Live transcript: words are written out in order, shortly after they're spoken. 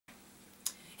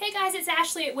Hey guys, it's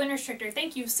Ashley at Wind Restrictor.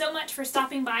 Thank you so much for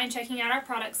stopping by and checking out our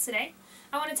products today.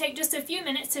 I want to take just a few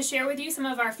minutes to share with you some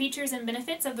of our features and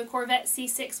benefits of the Corvette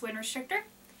C6 Wind Restrictor.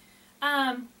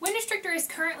 Wind Restrictor is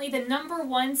currently the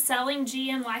 #1 selling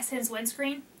GM licensed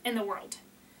windscreen in the world.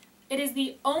 It is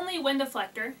the only wind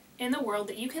deflector in the world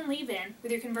that you can leave in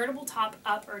with your convertible top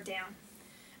up or down.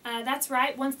 That's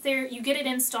right, once you get it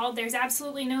installed, there's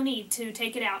absolutely no need to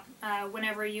take it out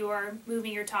whenever you are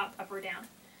moving your top up or down.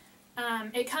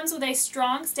 It comes with a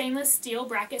strong stainless steel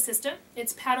bracket system.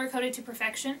 It's powder coated to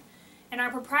perfection, and our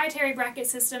proprietary bracket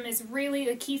system is really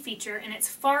a key feature, and it's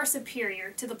far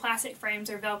superior to the plastic frames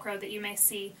or Velcro that you may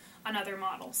see on other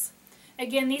models.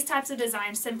 Again, these types of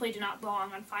designs simply do not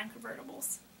belong on fine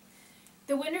convertibles.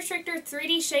 The Wind Restrictor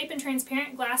 3D shape and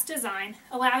transparent glass design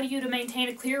allow you to maintain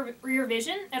a clear rear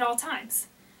vision at all times,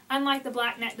 unlike the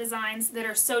black net designs that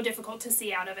are so difficult to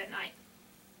see out of at night.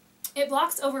 It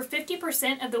blocks over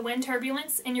 50% of the wind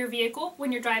turbulence in your vehicle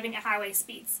when you're driving at highway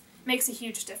speeds. Makes a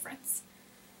huge difference.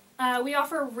 We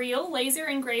offer real laser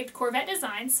engraved Corvette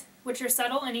designs, which are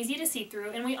subtle and easy to see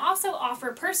through, and we also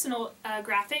offer personal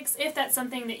graphics if that's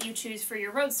something that you choose for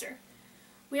your Roadster.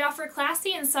 We offer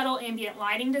classy and subtle ambient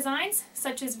lighting designs,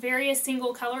 such as various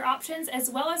single color options, as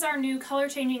well as our new color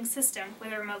changing system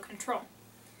with a remote control.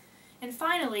 And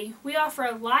finally, we offer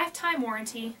a lifetime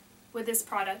warranty with this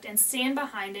product and stand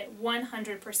behind it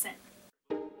 100%.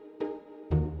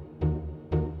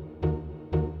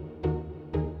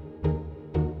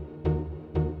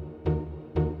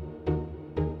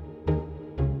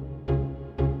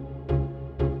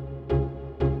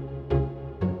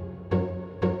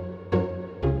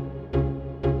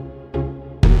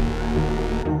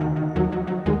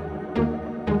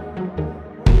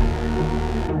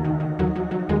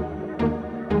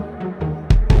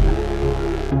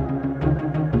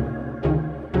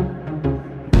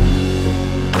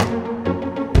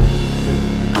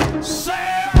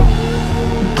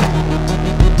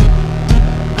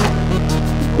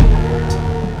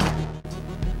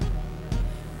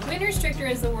 Wind Restrictor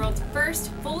is the world's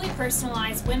first fully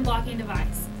personalized wind blocking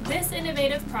device. This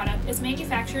innovative product is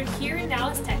manufactured here in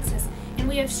Dallas, Texas, and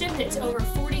we have shipped it to over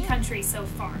 40 countries so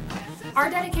far. Our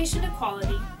dedication to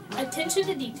quality, attention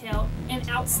to detail, and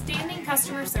outstanding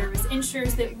customer service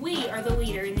ensures that we are the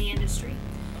leader in the industry.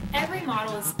 Every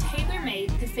model is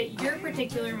tailor-made to fit your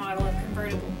particular model of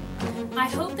convertible. I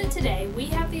hope that today we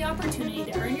have the opportunity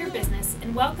to earn your business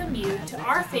and welcome you to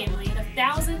our family of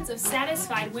thousands of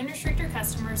satisfied Wind Restrictor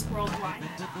customers worldwide.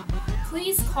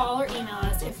 Please call or email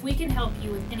us if we can help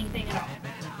you with anything at all.